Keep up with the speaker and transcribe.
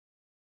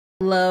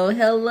Hello,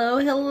 hello,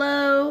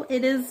 hello.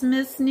 It is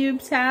Miss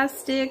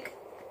Noobtastic.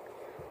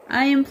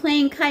 I am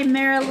playing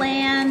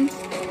ChimeraLand,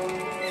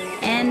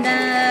 and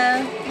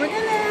we're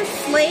gonna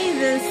slay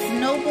this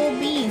noble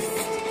beast.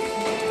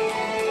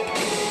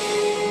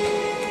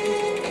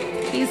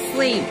 He's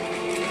asleep.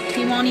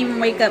 He won't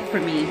even wake up for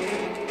me.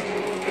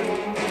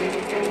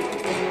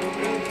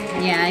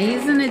 Yeah,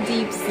 he's in a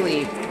deep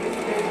sleep.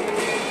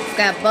 He's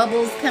got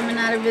bubbles coming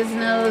out of his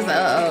nose.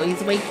 Uh-oh,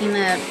 he's waking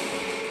up.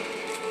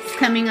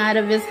 He's coming out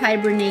of his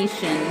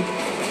hibernation.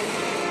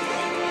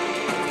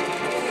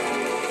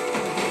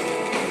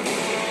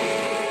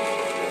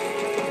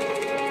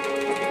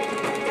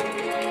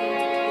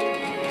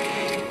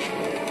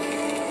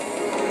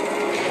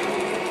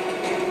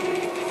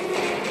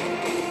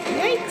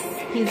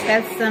 Yikes! He's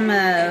got some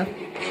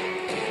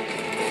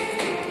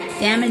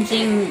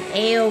damaging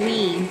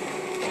AoE.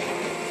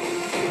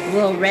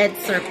 Little red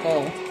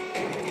circle.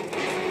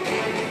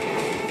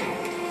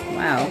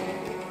 Wow.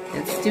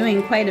 It's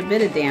doing quite a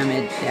bit of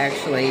damage,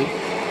 actually.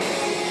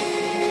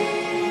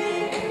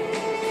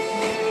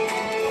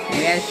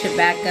 Maybe I should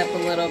back up a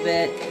little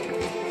bit.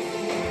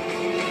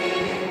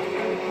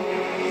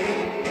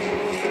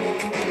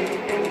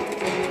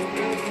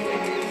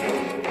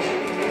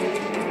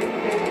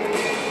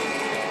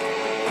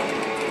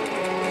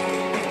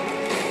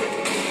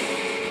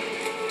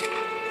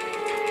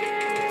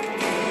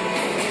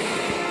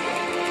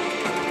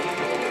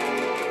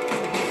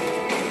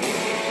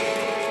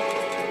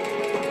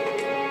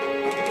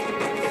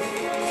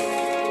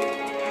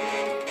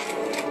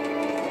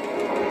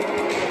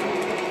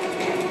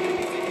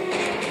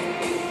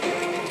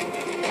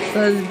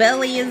 So his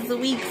belly is the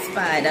weak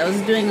spot. I was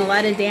doing a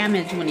lot of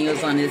damage when he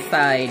was on his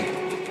side.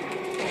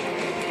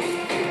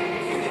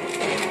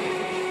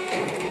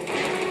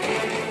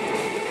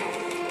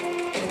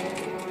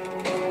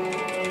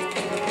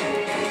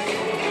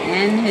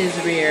 And his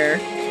rear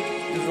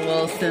is a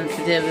little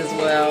sensitive as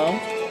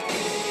well.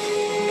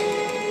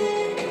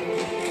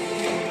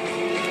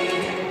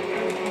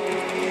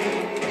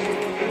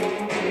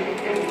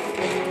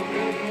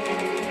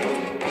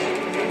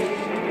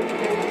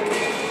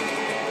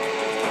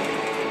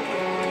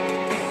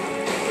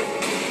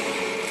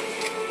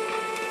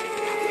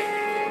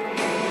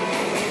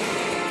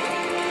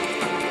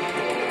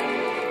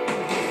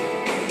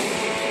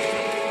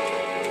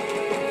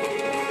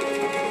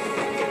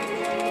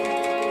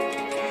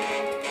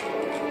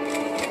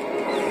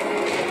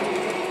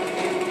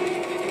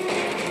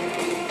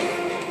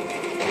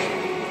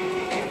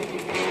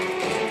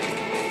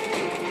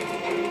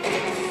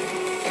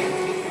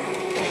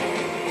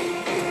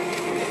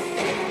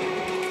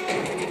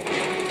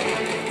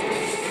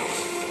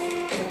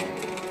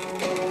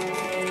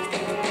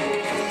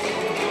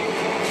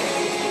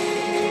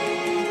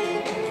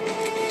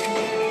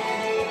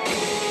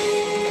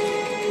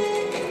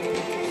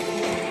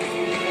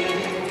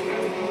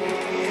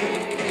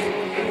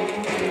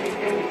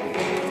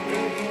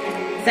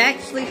 It's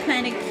actually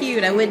kind of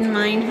cute. I wouldn't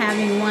mind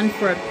having one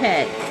for a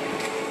pet.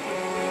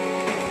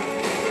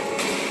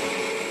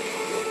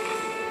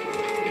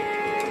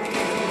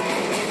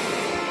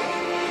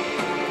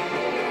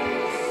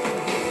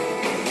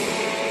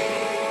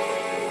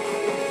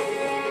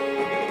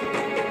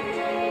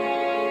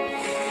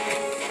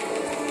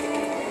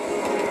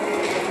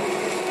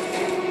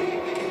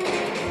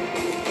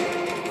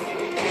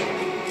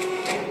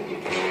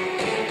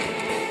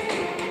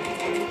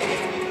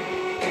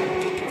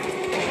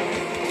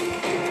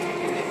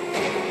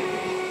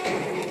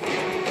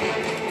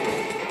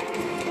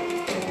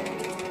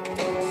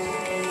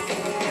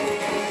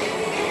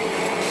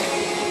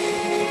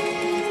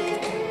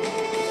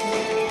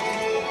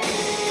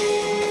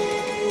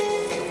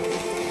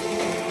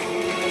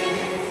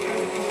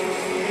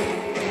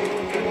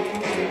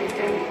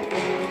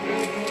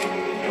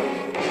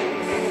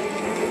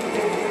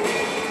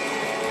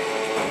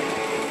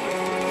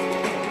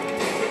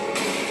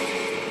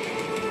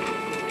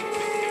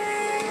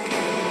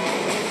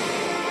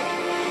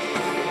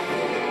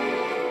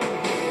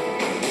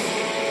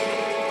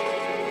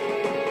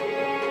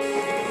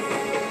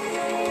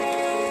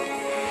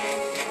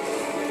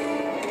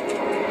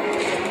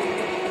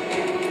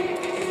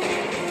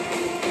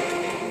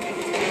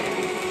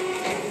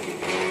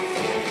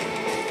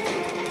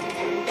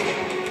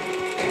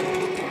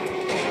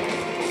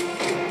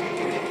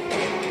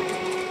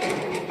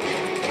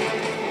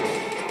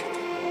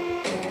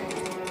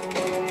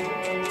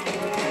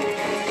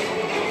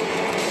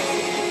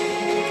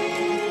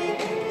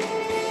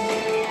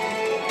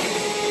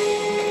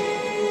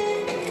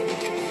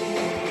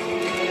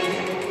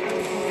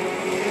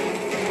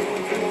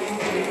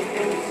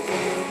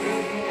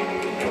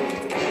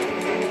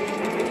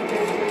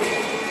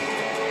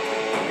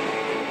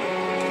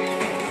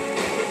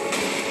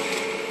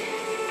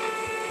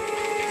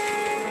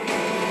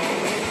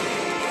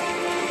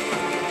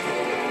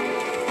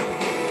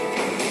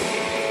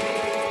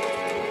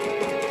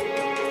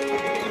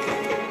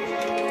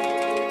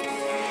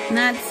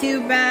 Not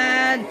too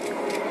bad.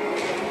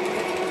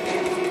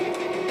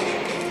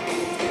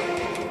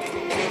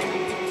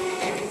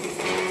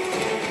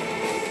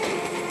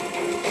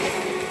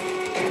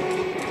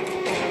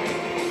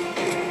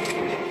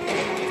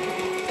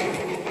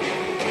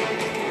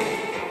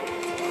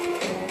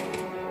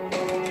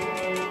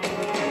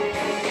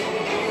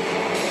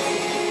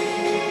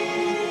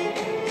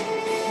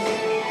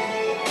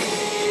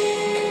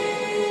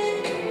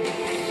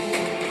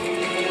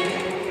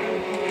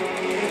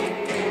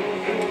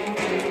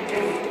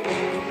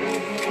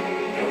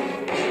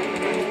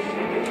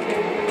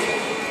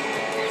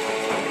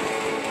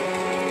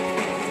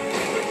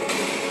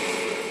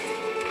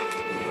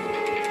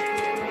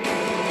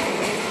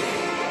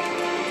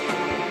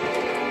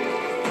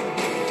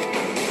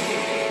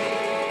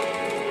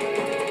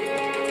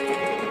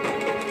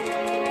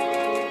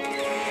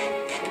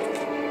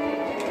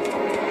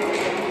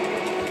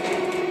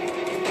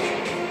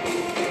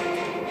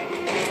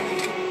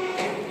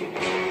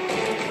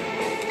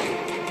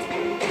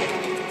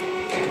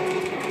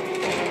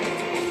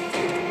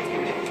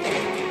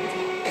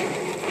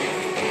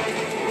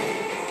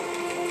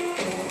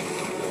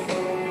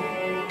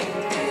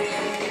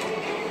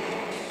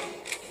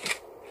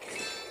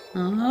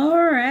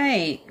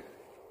 right.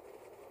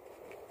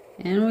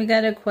 And we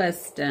got a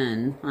quest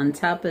done on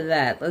top of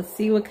that. Let's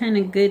see what kind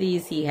of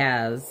goodies he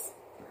has.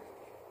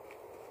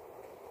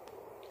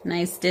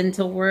 Nice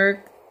dental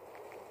work.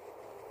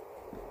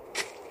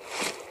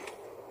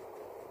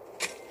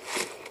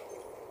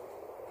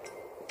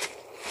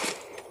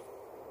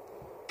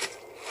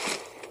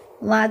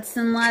 Lots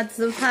and lots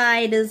of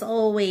hide as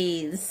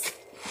always.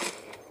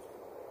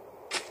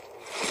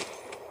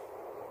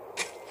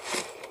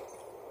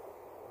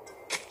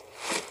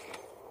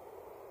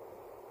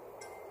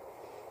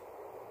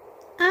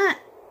 Ah,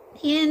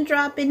 he didn't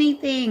drop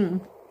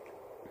anything.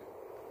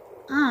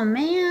 Oh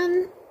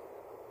man.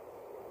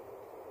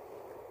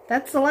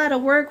 That's a lot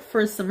of work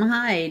for some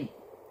hide.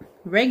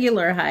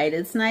 Regular hide.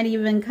 It's not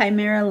even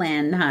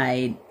ChimeraLand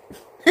hide.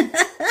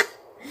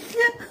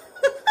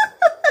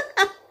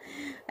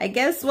 I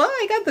guess, well,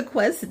 I got the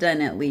quest done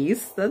at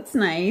least. That's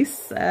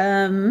nice.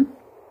 Yeah.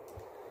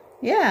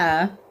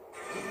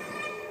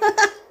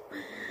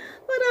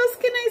 What else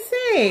can I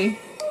say?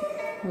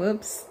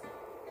 Whoops.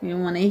 You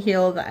want to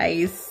heal the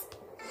ice.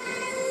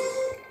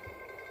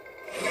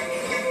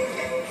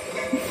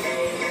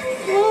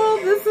 Well,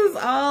 this is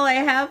all I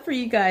have for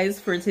you guys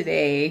for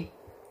today.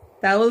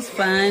 That was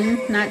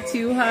fun. Not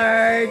too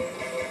hard.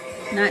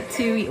 Not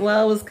too,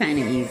 well, it was kind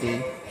of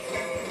easy.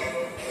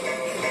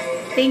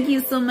 Thank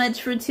you so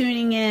much for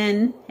tuning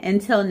in.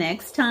 Until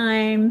next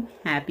time,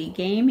 happy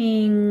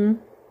gaming.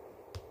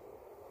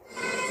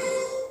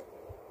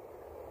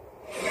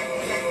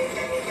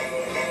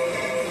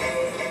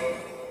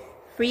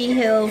 Free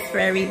heals for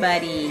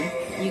everybody.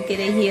 You get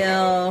a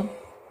heal.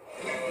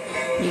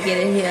 You get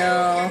a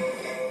heal.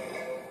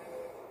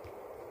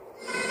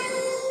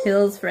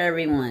 Heals for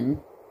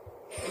everyone.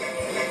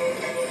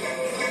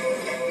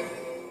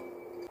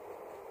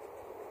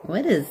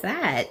 What is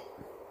that?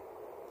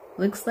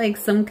 Looks like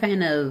some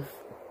kind of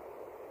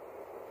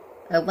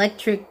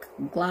electric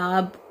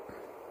glob.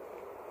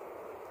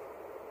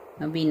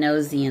 I'll be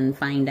nosy and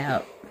find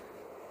out.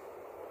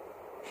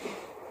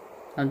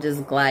 I'll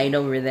just glide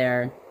over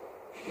there.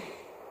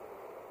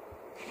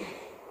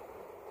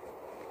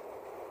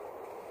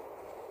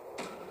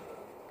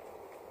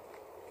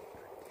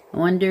 I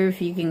wonder if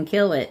you can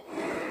kill it.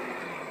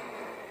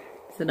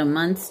 Is it a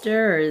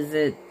monster or is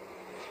it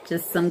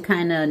just some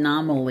kind of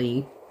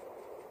anomaly?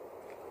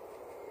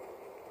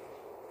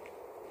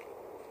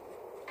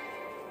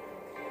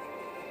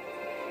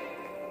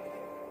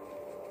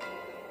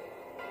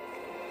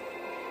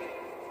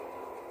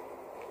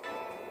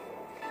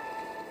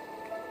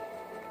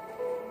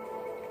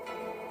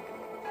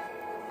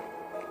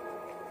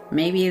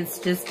 Maybe it's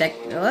just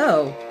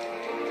oh.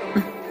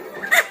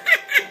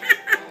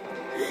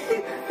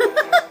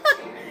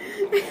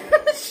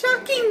 It's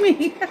shocking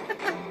me.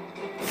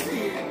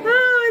 Oh,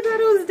 I thought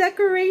it was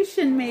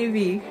decoration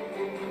maybe.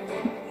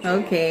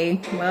 Okay,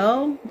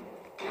 well,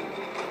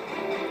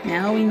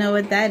 now we know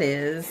what that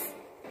is.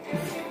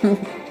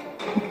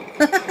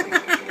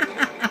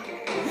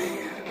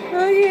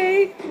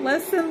 Okay,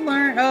 lesson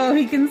learned. Oh,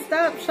 he can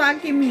stop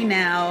shocking me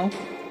now.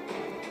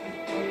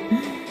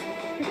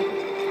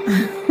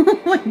 Oh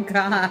my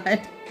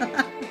god.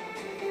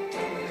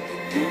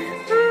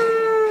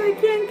 Oh, I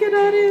can't get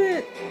out of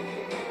it.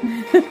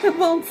 It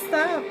won't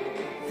stop.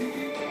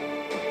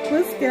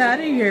 Let's get out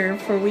of here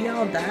before we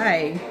all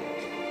die.